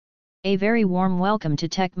A very warm welcome to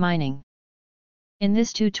Tech Mining. In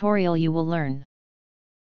this tutorial you will learn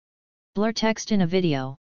blur text in a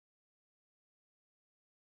video,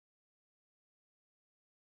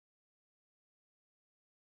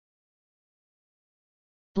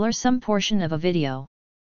 blur some portion of a video,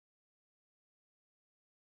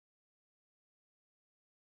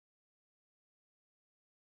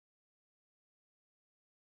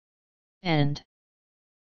 and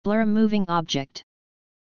blur a moving object.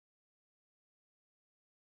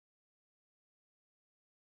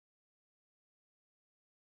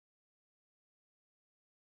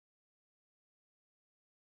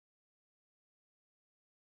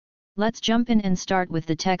 Let's jump in and start with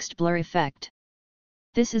the text blur effect.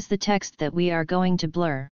 This is the text that we are going to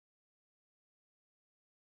blur.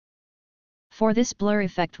 For this blur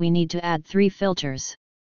effect we need to add 3 filters.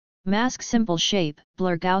 Mask Simple Shape,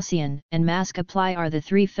 Blur Gaussian, and Mask Apply are the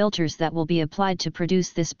 3 filters that will be applied to produce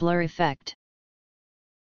this blur effect.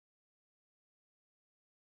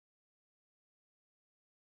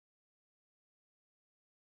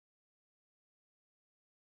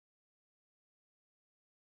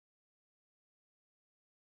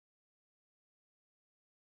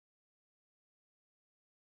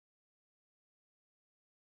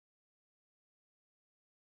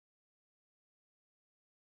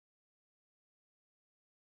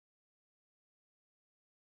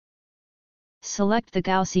 Select the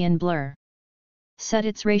Gaussian blur. Set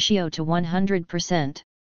its ratio to 100%.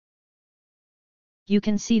 You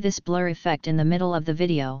can see this blur effect in the middle of the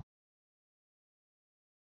video.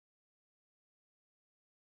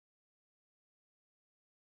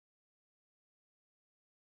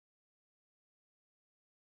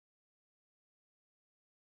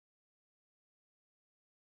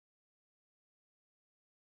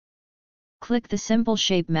 Click the Simple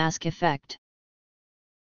Shape Mask effect.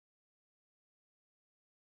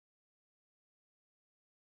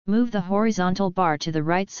 Move the horizontal bar to the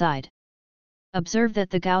right side. Observe that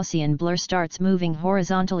the Gaussian blur starts moving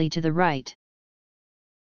horizontally to the right.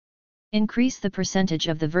 Increase the percentage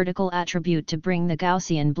of the vertical attribute to bring the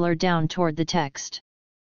Gaussian blur down toward the text.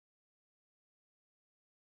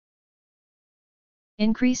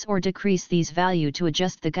 Increase or decrease these values to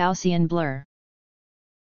adjust the Gaussian blur.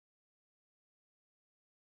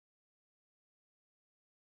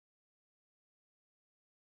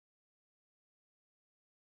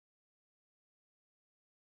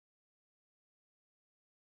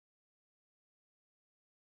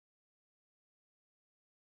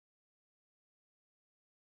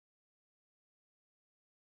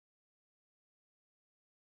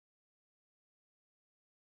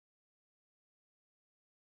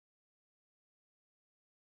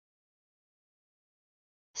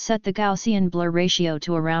 Set the Gaussian blur ratio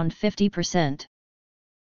to around 50%.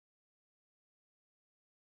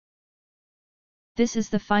 This is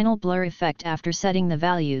the final blur effect after setting the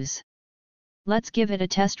values. Let's give it a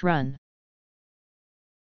test run.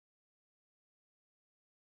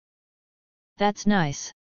 That's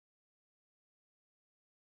nice.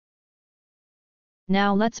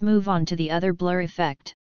 Now let's move on to the other blur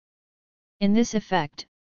effect. In this effect,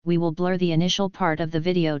 we will blur the initial part of the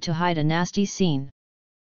video to hide a nasty scene.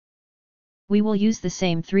 We will use the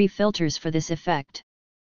same 3 filters for this effect.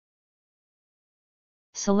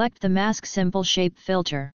 Select the Mask Simple Shape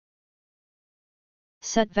filter.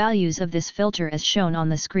 Set values of this filter as shown on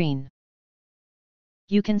the screen.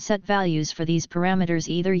 You can set values for these parameters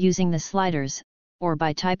either using the sliders, or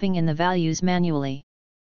by typing in the values manually.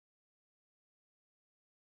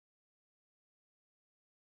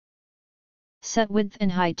 Set width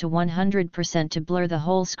and height to 100% to blur the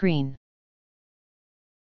whole screen.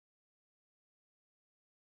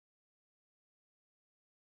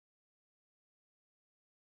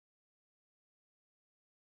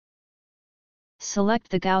 Select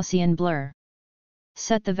the Gaussian blur.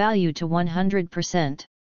 Set the value to 100%.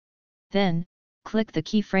 Then, click the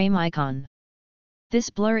keyframe icon. This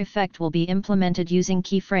blur effect will be implemented using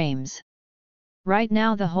keyframes. Right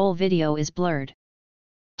now the whole video is blurred.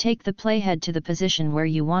 Take the playhead to the position where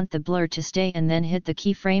you want the blur to stay and then hit the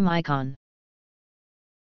keyframe icon.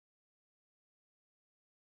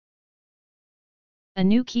 A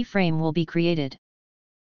new keyframe will be created.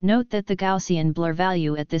 Note that the Gaussian blur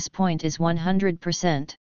value at this point is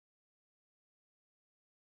 100%.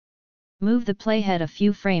 Move the playhead a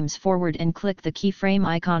few frames forward and click the keyframe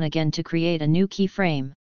icon again to create a new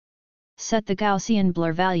keyframe. Set the Gaussian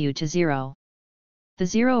blur value to 0. The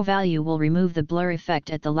 0 value will remove the blur effect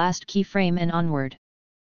at the last keyframe and onward.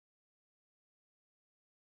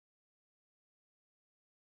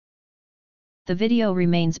 The video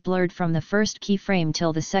remains blurred from the first keyframe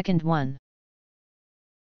till the second one.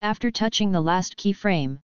 After touching the last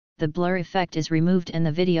keyframe, the blur effect is removed and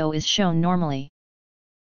the video is shown normally.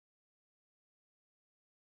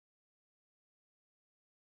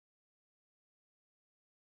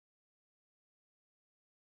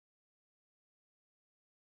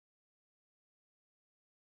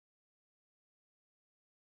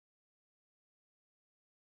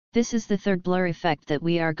 This is the third blur effect that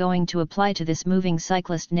we are going to apply to this moving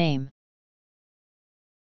cyclist name.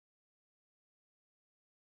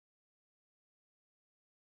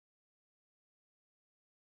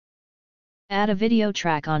 Add a video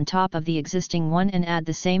track on top of the existing one and add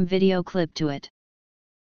the same video clip to it.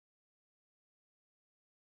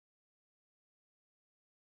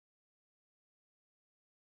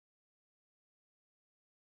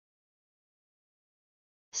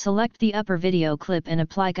 Select the upper video clip and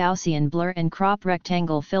apply Gaussian blur and crop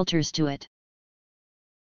rectangle filters to it.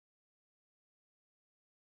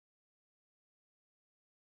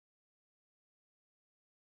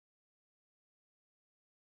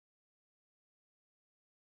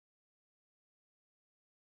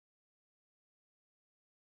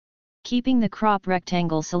 Keeping the crop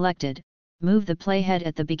rectangle selected, move the playhead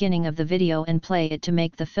at the beginning of the video and play it to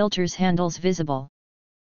make the filter's handles visible.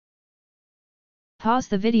 Pause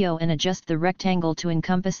the video and adjust the rectangle to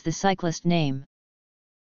encompass the cyclist name.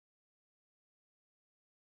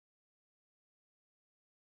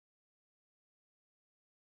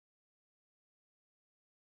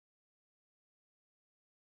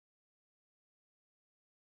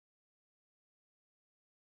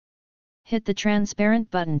 Hit the transparent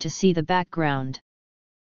button to see the background.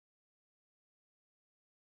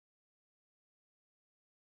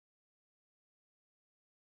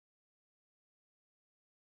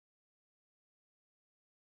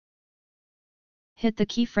 Hit the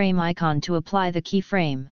keyframe icon to apply the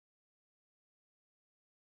keyframe.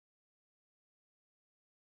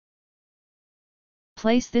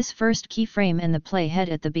 Place this first keyframe and the playhead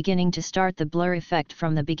at the beginning to start the blur effect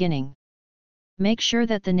from the beginning. Make sure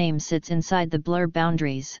that the name sits inside the blur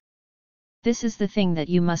boundaries. This is the thing that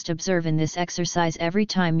you must observe in this exercise every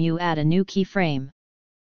time you add a new keyframe.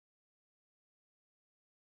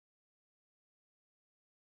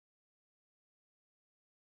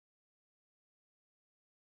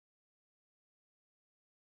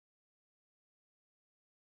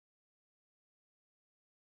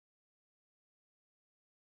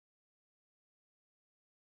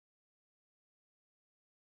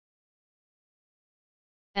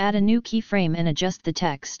 Add a new keyframe and adjust the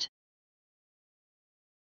text.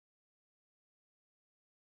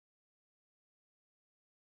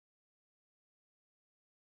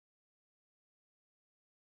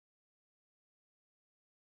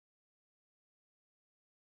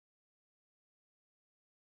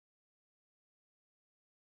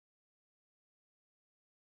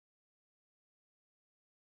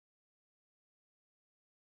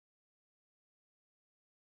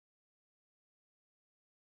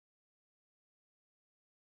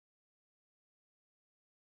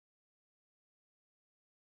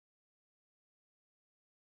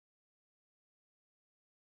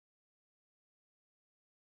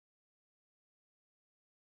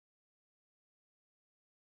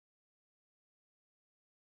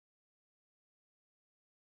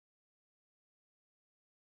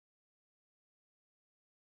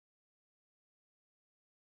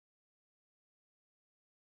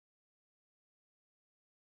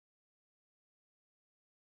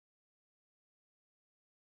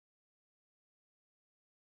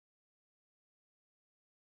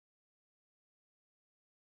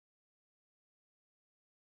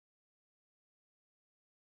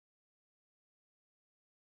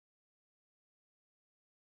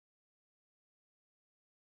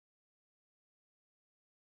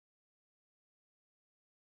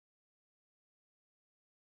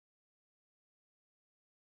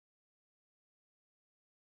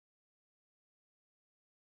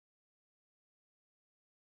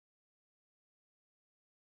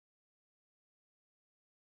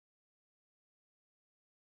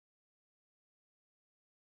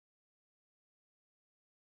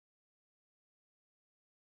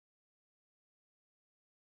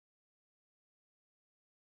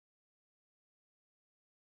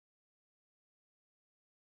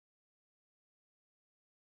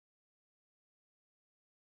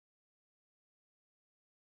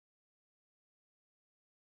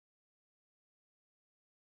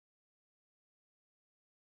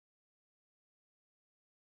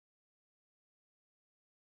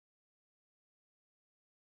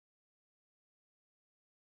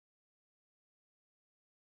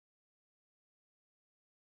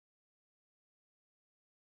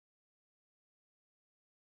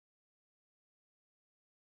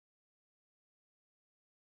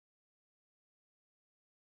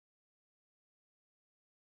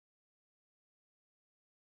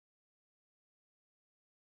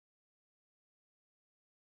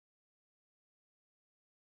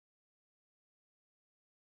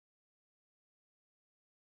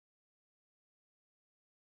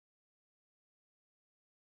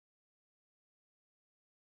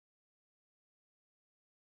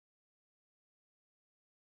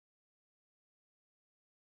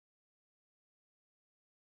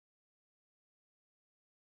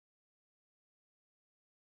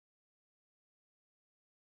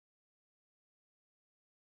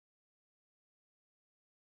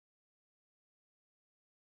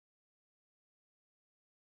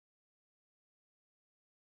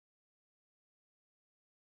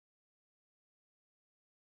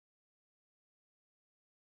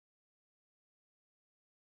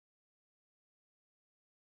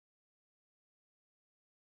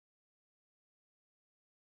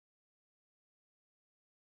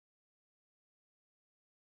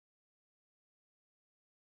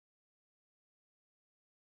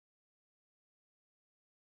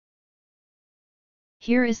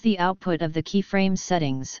 Here is the output of the keyframe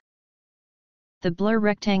settings. The blur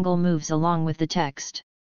rectangle moves along with the text.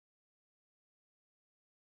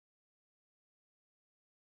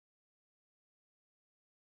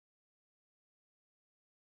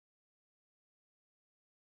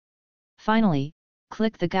 Finally,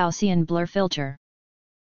 click the Gaussian blur filter.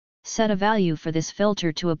 Set a value for this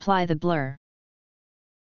filter to apply the blur.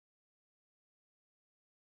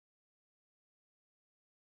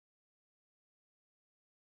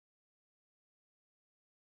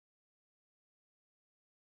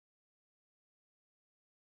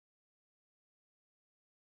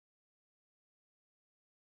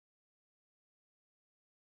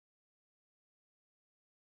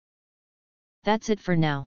 That's it for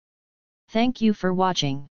now. Thank you for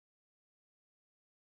watching.